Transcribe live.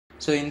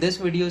So in this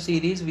video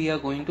series we are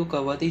going to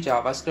cover the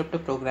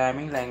JavaScript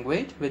programming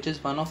language, which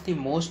is one of the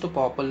most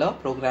popular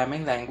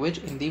programming language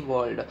in the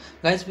world.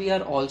 Guys, we are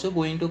also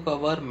going to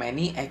cover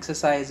many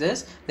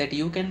exercises that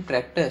you can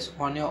practice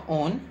on your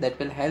own that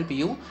will help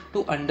you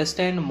to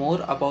understand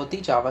more about the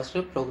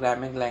JavaScript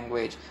programming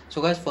language.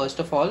 So guys, first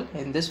of all,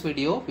 in this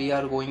video we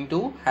are going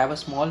to have a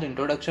small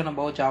introduction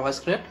about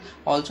JavaScript.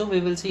 Also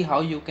we will see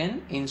how you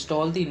can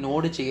install the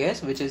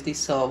Node.js, which is the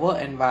server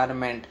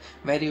environment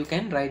where you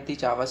can write the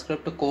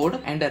JavaScript code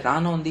and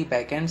run on the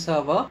backend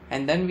server,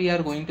 and then we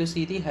are going to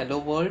see the hello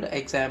world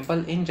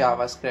example in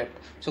JavaScript.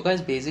 So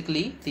guys,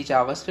 basically the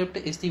JavaScript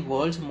is the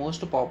world's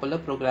most popular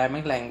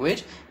programming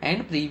language,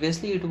 and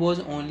previously it was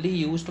only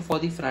used for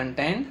the front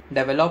end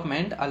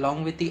development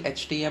along with the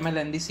HTML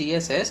and the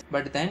CSS,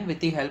 but then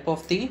with the help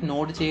of the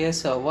Node.js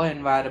server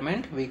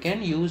environment we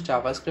can use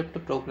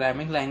JavaScript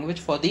programming language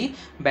for the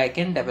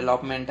backend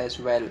development as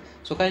well.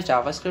 So guys,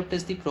 JavaScript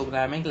is the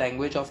programming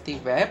language of the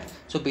web.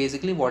 So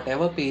basically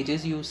whatever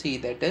pages you see,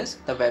 that is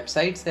the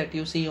websites that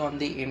you see on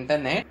the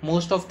internet,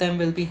 most of them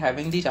will be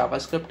having the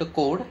JavaScript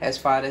code as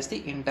far as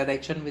the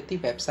interaction with the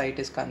website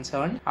is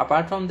concerned.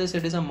 Apart from this,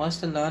 it is a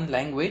must learn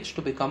language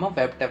to become a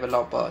web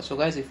developer. So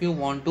guys, if you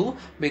want to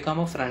become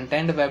a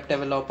front-end web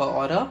developer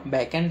or a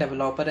back-end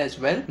developer as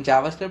well,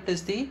 JavaScript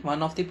is the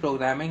one of the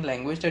programming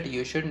language that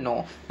you should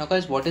know. Now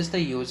guys, what is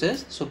the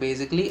uses? So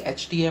basically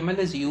HTML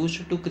is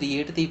used to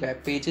create the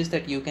web pages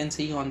that you can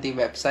see on the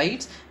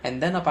websites,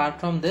 and then apart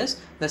from this,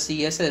 the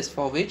CSS,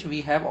 for which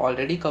we have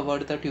already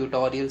covered the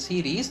tutorial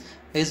series,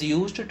 is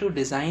used to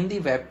design the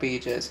web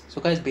pages.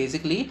 So guys,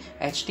 basically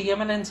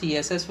HTML and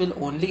CSS will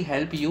only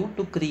help you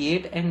to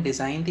create and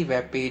design the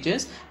web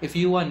pages. If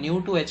you are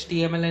new to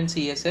HTML and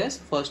CSS,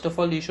 first of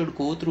all you should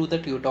go through the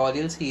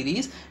tutorial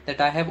series that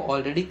I have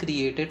already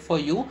created for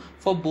you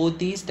for both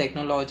these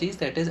technologies,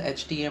 that is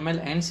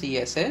HTML and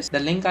CSS. The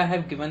link I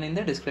have given in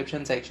the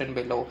description section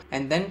below.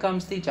 And then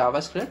comes the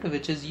JavaScript,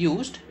 which is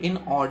used in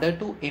order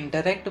to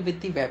interact with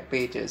the web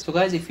pages. So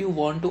guys, if you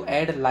want to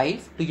add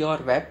life to your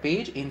web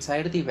page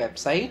inside the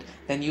website,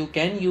 then you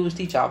can use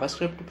the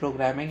JavaScript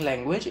programming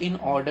language in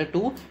order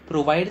to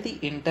provide the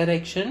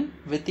interaction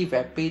with the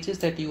web pages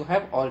that you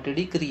have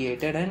already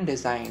created and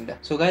designed.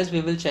 So guys,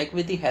 we will check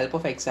with the help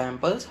of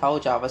examples how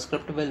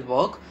JavaScript will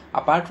work.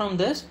 Apart from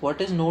this, what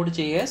is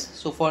Node.js?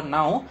 So for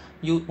now,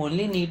 you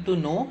only need to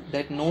know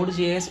that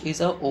Node.js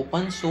is a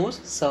open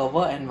source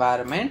server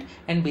environment,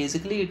 and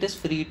basically it is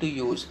free to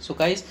use. So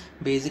guys,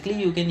 basically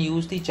you can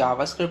use the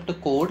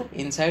JavaScript code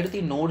inside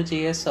the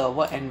Node.js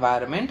server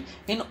environment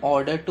in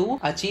order to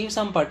achieve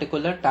some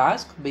particular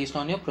task based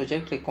on your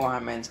project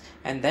requirements,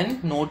 and then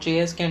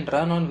Node.js can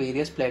run on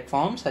various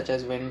platforms such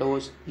as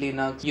Windows,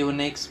 Linux,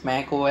 Unix,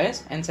 Mac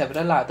OS and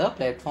several other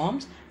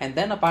platforms. And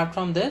then apart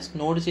from this,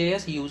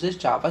 Node.js uses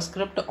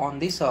JavaScript on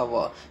the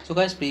server. So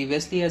guys,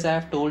 previously as I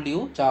have told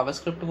you,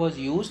 JavaScript was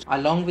used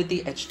along with the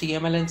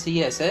HTML and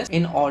CSS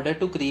in order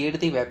to create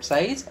the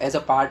websites as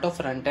a part of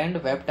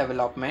front-end web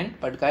development.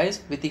 But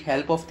guys, with the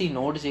help of the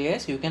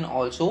Node.js, you can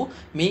also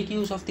make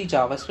use of the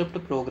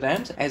JavaScript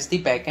programs as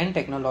the backend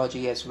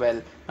technology as well.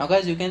 Now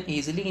guys, you can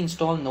easily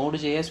install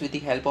Node.js with the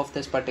help of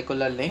this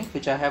particular link,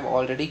 which I have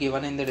already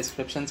given in the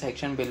description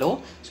section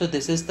below. So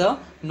this is the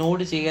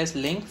Node.js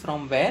link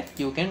from where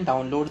you can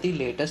download the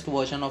latest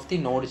version of the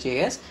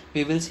Node.js.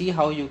 We will see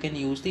how you can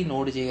use the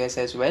Node.js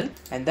as well.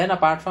 And then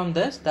apart from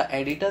this, the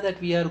editor that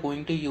we are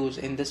going to use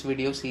in this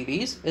video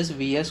series is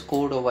VS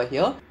Code over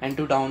here. And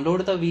to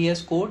download the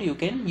VS Code, you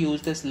can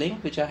use this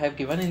link which I have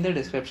given in the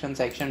description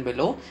section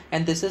below.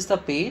 And this is the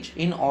page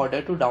in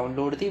order to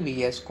download the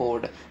VS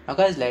Code. Now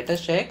guys, let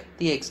us check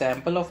the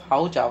example of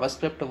how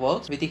JavaScript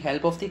works with the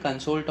help of the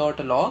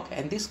console.log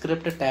and the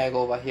script tag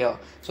over here.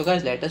 So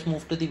guys, let us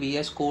move to the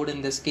VS Code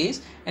in this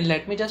case, and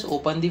let me just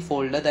open the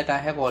folder that I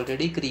have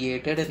already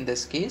created in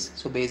this case.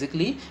 So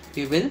basically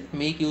we will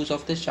make use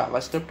of this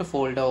JavaScript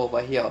folder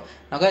over here.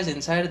 Now guys,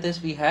 inside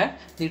this we have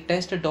the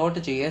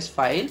test.js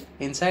file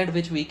inside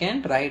which we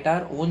can write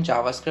our own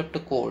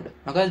JavaScript code.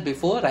 Now guys,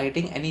 before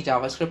writing any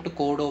JavaScript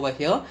code over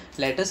here,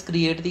 let us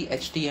create the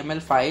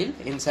HTML file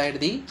inside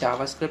the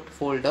JavaScript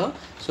folder.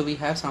 So we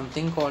have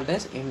something called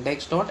as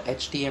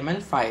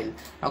index.html file.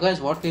 Now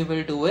guys, what we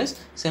will do is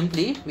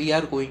simply we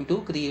are going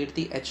to create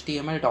the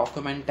HTML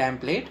document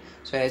template.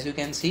 So as you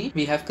can see,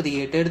 we have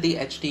created the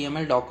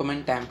HTML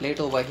document template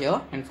over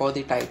here, and for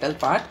the title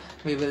part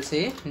we will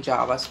say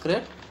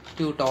JavaScript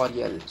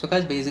tutorial. So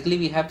guys, basically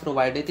we have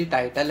provided the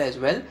title as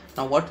well.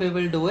 Now what we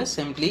will do is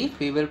simply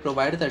we will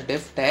provide the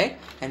div tag,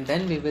 and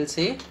then we will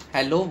say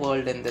hello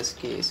world in this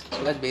case.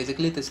 So guys,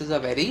 basically this is a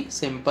very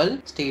simple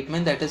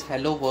statement, that is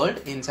hello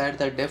world inside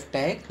the div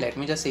tag. Let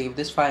me just save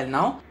this file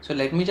now. So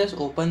let me just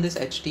open this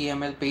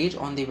HTML page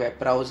on the web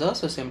browser.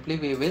 So simply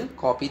we will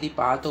copy the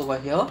path over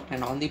here,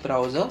 and on the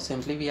browser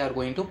simply we are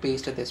going to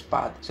paste this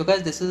path. So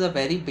guys, this is a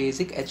very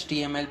basic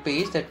HTML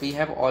page that we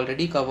have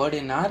already covered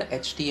in our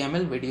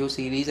HTML video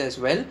series as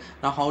well.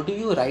 Now how do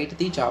you write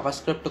the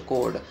JavaScript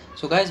code?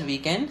 So guys, we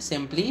can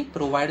simply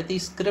provide the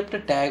script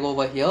tag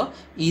over here,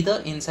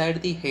 either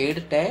inside the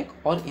head tag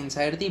or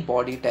inside the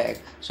body tag.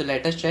 So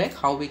let us check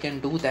how we can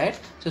do that.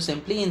 So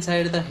simply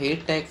inside the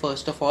head tag,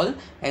 first of all,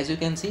 as you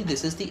can see,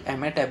 this is the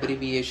emet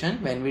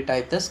abbreviation. When we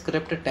type the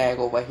script tag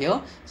over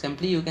here,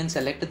 simply you can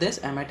select this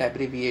emet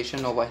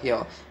abbreviation over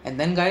here. And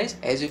then guys,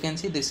 as you can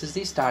see, this is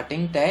the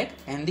starting tag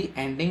and the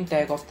ending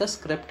tag of the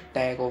script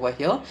tag over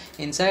here,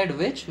 inside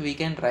which we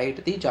can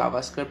write the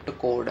JavaScript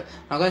code.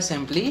 Now guys,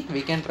 simply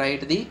we can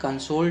write the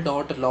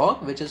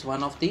console.log, which is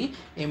one of the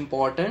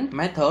important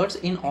methods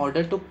in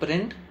order to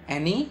print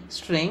any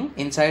string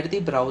inside the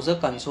browser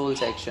console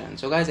section.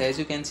 So guys, as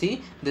you can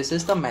see, this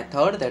is the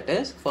method. That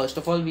is, first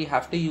of all, we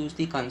have to use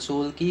the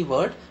console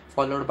keyword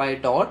followed by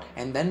dot,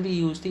 and then we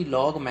use the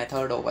log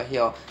method over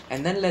here.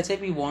 And then let's say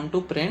we want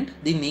to print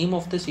the name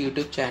of this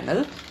YouTube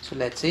channel. So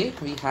let's say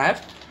we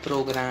have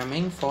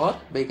Programming for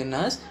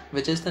Beginners,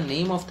 which is the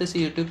name of this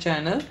YouTube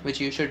channel, which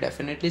you should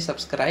definitely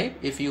subscribe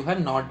if you have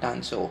not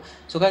done so.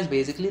 So guys,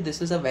 basically this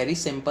is a very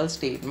simple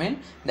statement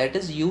that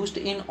is used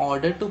in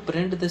order to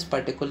print this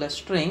particular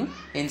string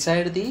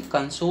inside the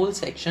console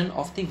section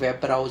of the web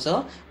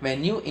browser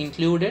when you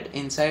include it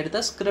inside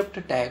the script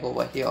tag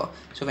over here.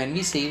 So when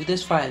we save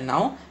this file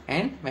now,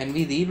 and when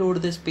we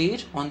reload this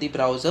page on the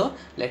browser,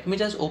 let me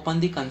just open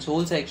the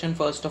console section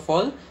first of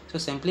all. So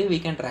simply we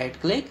can right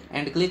click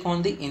and click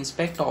on the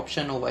inspect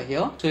option over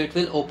here. So it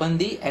will open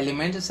the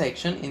elements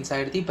section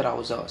inside the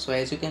browser. So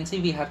as you can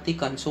see, we have the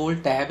console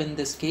tab in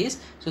this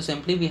case. So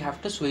simply we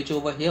have to switch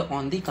over here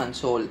on the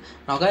console.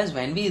 Now guys,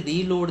 when we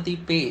reload the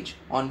page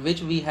on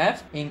which we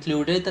have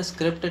included the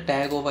script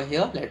tag over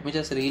here, let me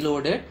just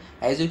reload it.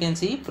 As you can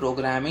see,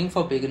 Programming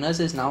for Beginners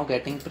is now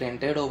getting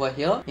printed over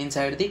here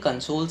inside the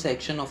console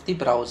section of the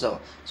browser.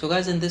 So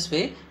guys, in this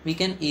way we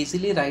can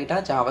easily write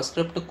our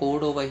JavaScript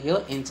code over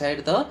here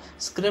inside the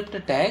script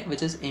tag,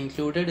 which is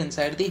included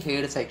inside the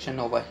head section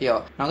over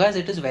here. Now guys,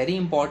 it is very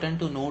important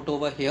to note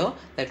over here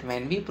that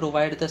when we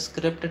provide the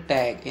script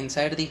tag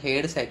inside the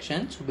head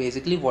section, so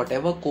basically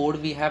whatever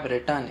code we have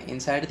written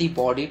inside the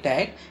body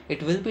tag,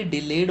 it will be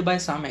delayed by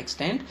some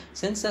extent,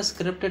 since the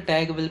script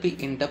tag will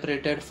be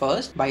interpreted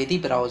first by the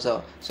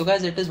browser. So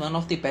guys, it is one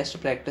of the best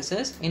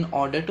practices in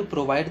order to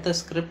provide the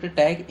script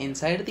tag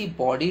inside the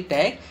body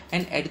tag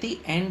and at the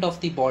end of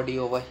the body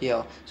over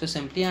here. So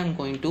simply I'm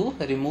going to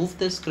remove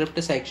the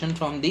script section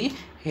from the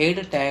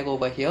head tag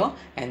over here,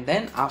 and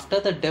then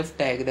after the div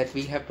tag that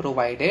we have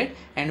provided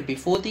and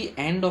before the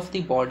end of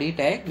the body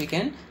tag, we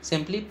can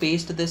simply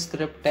paste the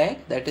script tag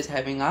that is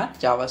having our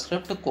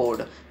JavaScript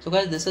code. So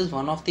guys, this is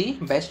one of the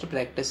best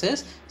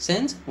practices,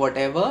 since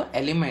whatever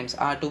elements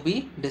are to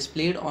be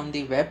displayed on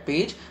the web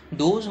page,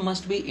 those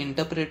must be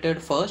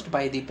interpreted first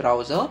by the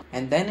browser,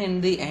 and then in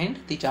the end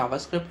the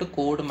JavaScript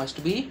code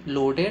must be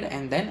loaded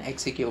and then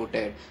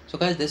executed. So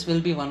guys, this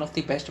will be one of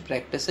the best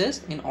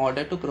practices in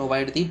order to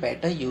provide the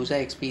better user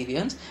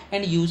experience,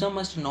 and user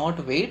must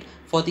not wait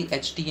for the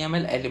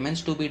HTML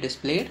elements to be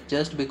displayed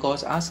just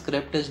because our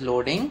script is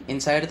loading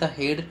inside the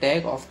head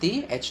tag of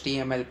the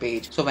HTML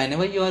page. So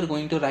whenever you are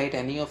going to write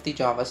any of the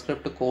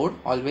JavaScript code,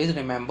 always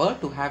remember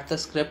to have the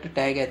script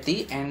tag at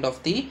the end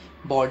of the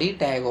body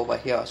tag over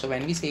here. So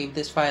when we save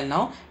this file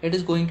now, it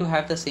is going to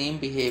have the same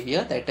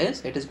behavior, that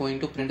is, it is going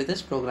to print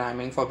this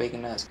Programming for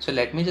Beginners. So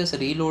let me just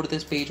reload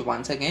this page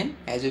once again.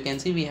 As you can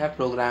see, we have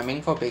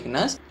Programming for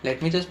Beginners.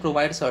 Let me just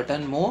provide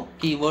certain more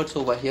keywords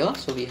over here.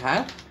 So we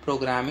have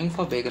Programming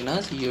for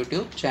Beginners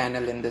YouTube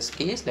channel in this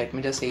case. Let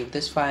me just save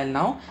this file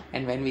now,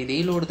 and when we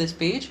reload this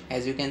page,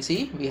 as you can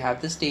see, we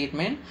have the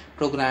statement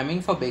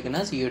Programming for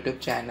Beginners YouTube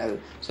channel.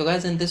 So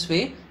guys, in this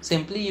way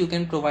simply you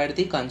can provide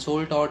the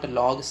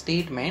console.log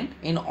statement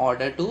in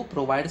order to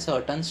provide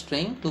certain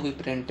string to be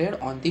printed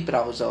on the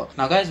browser.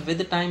 Now guys, with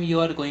the time you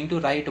are going to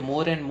write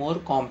more and more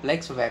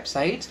complex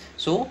websites.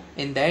 So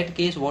in that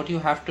case, what you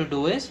have to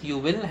do is you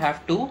will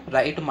have to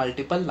write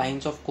multiple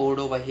lines of code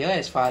over here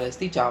as far as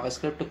the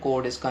JavaScript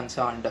code is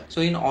concerned.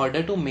 So in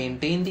order to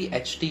maintain the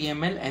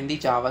HTML and the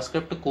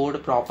JavaScript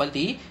code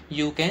properly,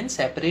 you can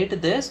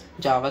separate this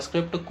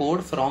JavaScript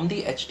code from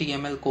the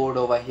HTML code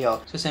over here.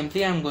 So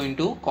simply I'm going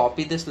to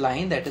copy this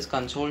line, that is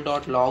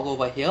console.log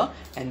over here,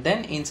 and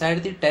then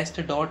inside the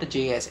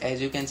test.js,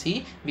 as you can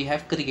see, we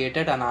have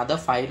created another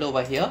file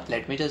over here.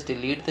 Let me just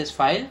delete this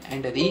file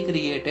and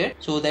recreate it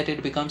so that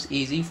it becomes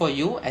easy for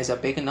you as a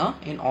beginner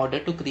in order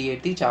to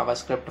create the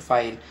JavaScript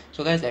file.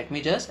 So guys, let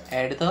me just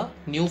add the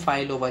new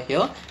file over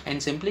here,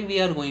 and simply we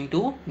are going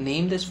to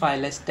name this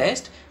file as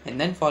test and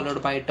then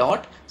followed by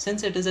dot.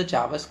 Since it is a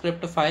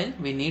JavaScript file,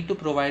 we need to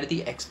provide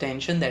the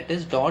extension that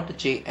is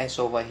 .js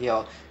over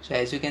here. So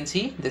as you can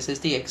see, this is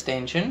the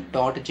extension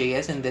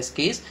 .js in this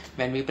case.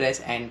 When we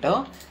press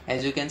enter,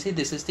 as you can see,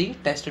 this is the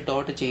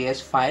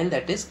test.js file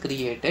that is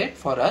created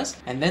for us,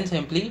 and then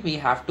simply we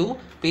have to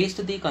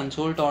paste the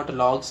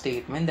console.log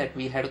statement that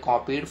we had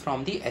copied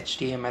from the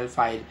HTML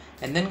file.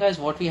 And then guys,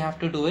 what we have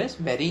to do is,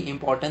 very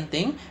important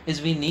thing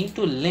is, we need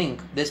to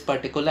link this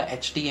particular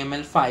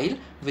HTML file file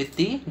with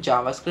the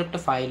JavaScript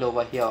file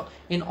over here.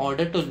 In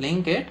order to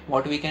link it,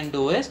 what we can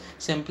do is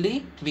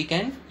simply we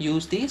can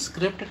use the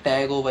script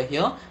tag over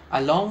here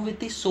along with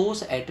the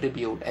source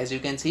attribute. As you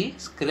can see,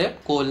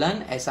 script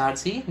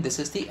 :src, this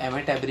is the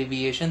emit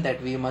abbreviation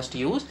that we must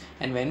use,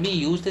 and when we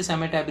use this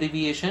emit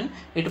abbreviation,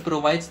 it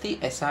provides the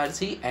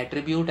src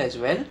attribute as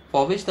well,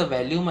 for which the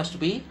value must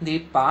be the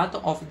path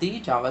of the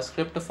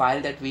JavaScript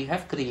file that we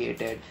have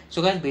created.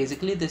 So guys,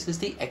 basically this is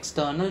the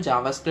external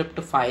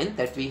JavaScript file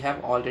that we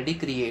have already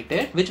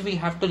created, which we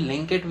have to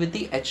link it with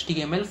the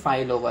HTML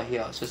file over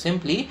here. So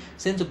simply,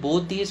 since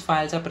both these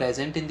files are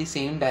present in the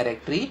same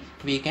directory,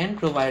 we can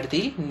provide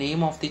the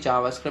name of the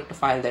JavaScript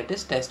file, that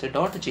is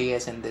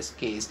test.js in this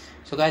case.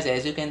 So guys,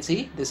 as you can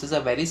see, this is a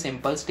very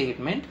simple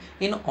statement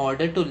in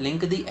order to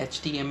link the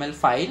HTML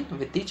file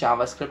with the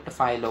JavaScript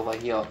file over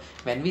here.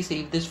 When we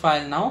save this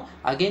file now,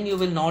 again you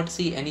will not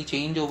see any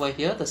change over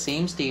here. The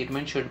same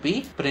statement should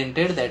be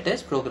printed, that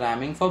is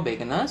programming for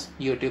beginners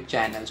YouTube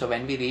channel. So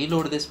when we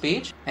reload this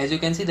page, as you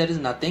can see, there is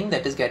nothing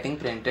that is getting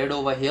printed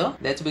over here.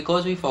 That's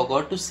because we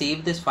forgot to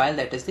save this file,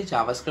 that is the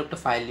JavaScript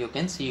file you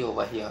can see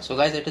over here. So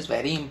guys, it is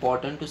very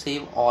important to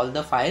save all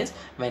the files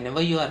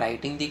whenever you are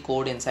writing the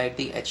code inside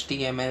the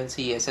HTML,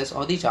 CSS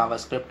or the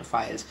JavaScript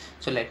files.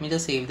 So let me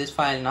just save this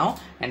file now,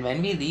 and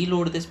when we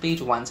reload this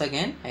page once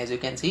again, as you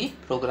can see,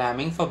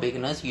 programming for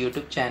beginners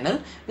YouTube channel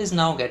is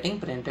now getting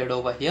printed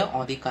over here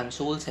on the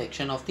console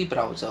section of the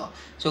browser.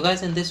 So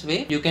guys, in this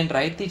way you can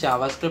write the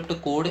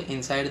JavaScript code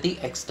inside the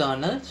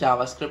external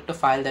JavaScript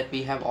file that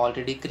we have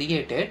already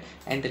created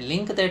and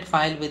link that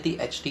file with the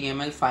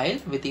HTML file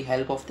with the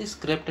help of the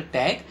script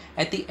tag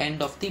at the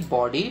end of the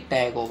body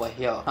tag over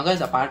here. Now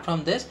guys, apart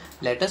from this,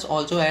 let us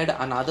also add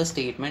another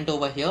statement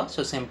over here.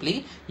 So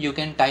simply you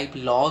can type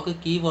log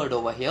keyword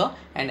over here,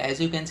 and as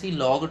you can see,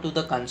 log to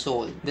the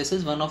console. This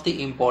is one of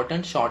the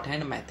important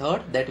shorthand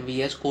method that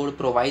VS Code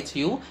provides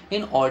you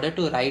in order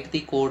to write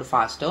the code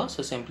faster.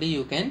 So simply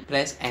you can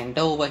press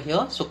enter over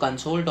here. So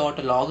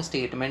console.log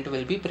statement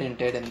will be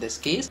printed in this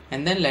case,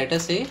 and then let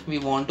us say we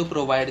want to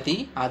provide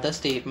the other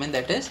statement,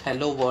 that is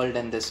hello world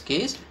in this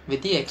case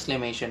with the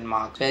exclamation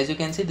mark. So as you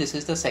can see, this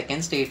is the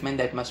second statement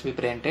that must be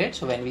printed.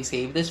 So when we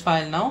save this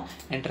file now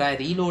and try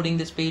reloading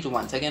this page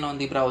once again on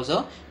the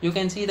browser, you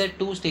can see that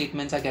two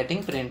statements are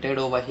getting printed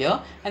over here,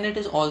 and it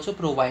is also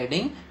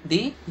providing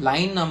the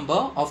line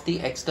number of the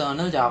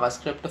external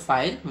JavaScript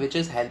file, which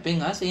is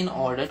helping us in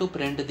order to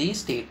print these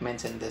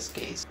statements in this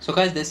case. So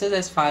guys, this is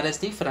as far as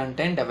the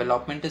front-end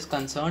development is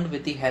concerned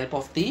with the help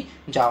of the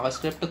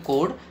JavaScript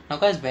code. Now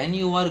guys, when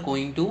you are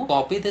going to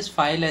copy this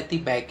file at the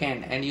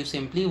backend and you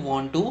simply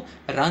want to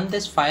run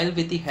this file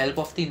with the help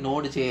of the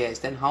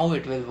Node.js, then how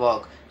it will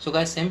work? So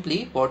guys,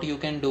 simply what you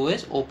can do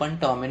is open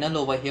terminal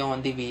over here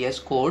on the VS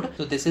Code.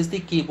 So this is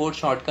the keyboard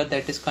shortcut,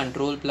 that is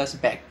Ctrl plus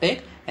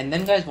backtick. And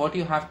then guys, what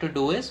you have to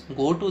do is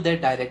go to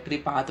that directory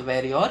path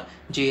where your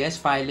JS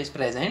file is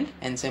present,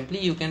 and simply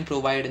you can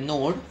provide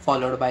node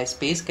followed by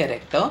space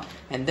character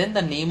and then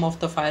the name of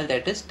the file,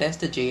 that is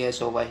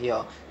test.js over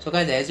here. So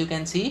guys, as you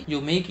can see,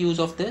 you make use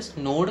of this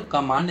node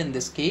command in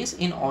this case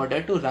in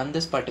order to run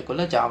this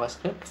particular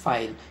JavaScript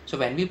file. So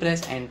when we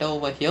press enter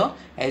over here,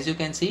 as you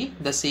can see,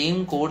 the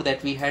same code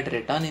that we had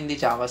written in the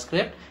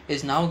JavaScript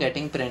is now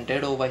getting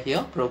printed over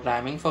here,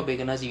 programming for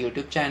beginners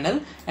YouTube channel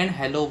and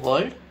hello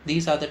world.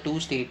 These are the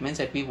two statements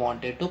that we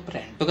wanted to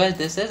print. So guys,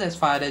 this is as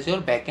far as your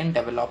backend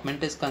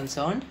development is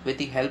concerned. With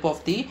the help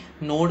of the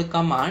node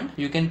command,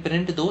 you can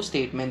print those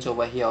statements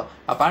over here.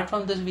 Apart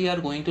from this, we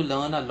are going to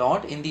learn a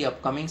lot in the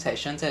upcoming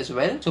sessions as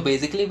well. So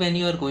basically, when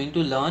you are going to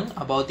learn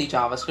about the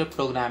JavaScript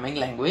programming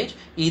language,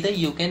 either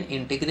you can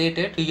integrate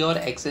it to your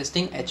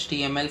existing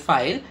HTML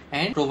file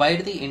and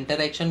provide the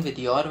interaction with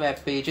your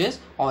web pages,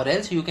 or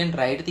else you can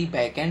write the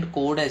backend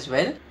code as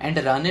well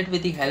and run it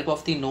with the help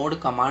of the node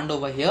command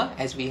over here,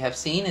 as we have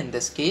seen in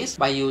this case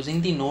by using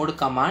the node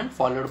command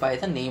followed by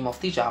the name of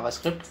the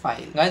JavaScript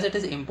file. Guys, it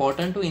is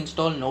important to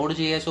install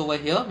Node.js over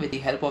here with the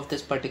help of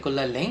this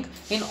particular link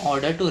in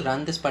order to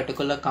run this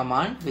particular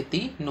command with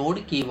the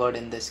node keyword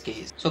in this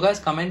case. So guys,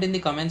 comment in the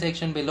comment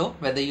section below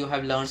whether you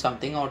have learned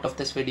something out of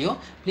this video.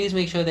 Please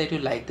make sure that you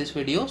like this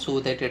video so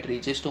that it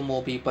reaches to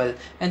more people,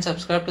 and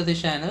subscribe to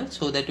this channel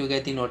so that you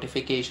get the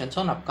notifications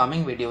on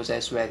upcoming videos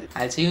as well.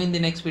 I'll see you in the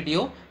next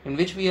video, in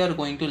which we are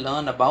going to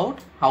learn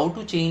about how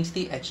to change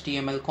the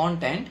HTML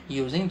content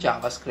using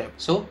JavaScript.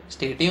 So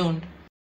stay tuned.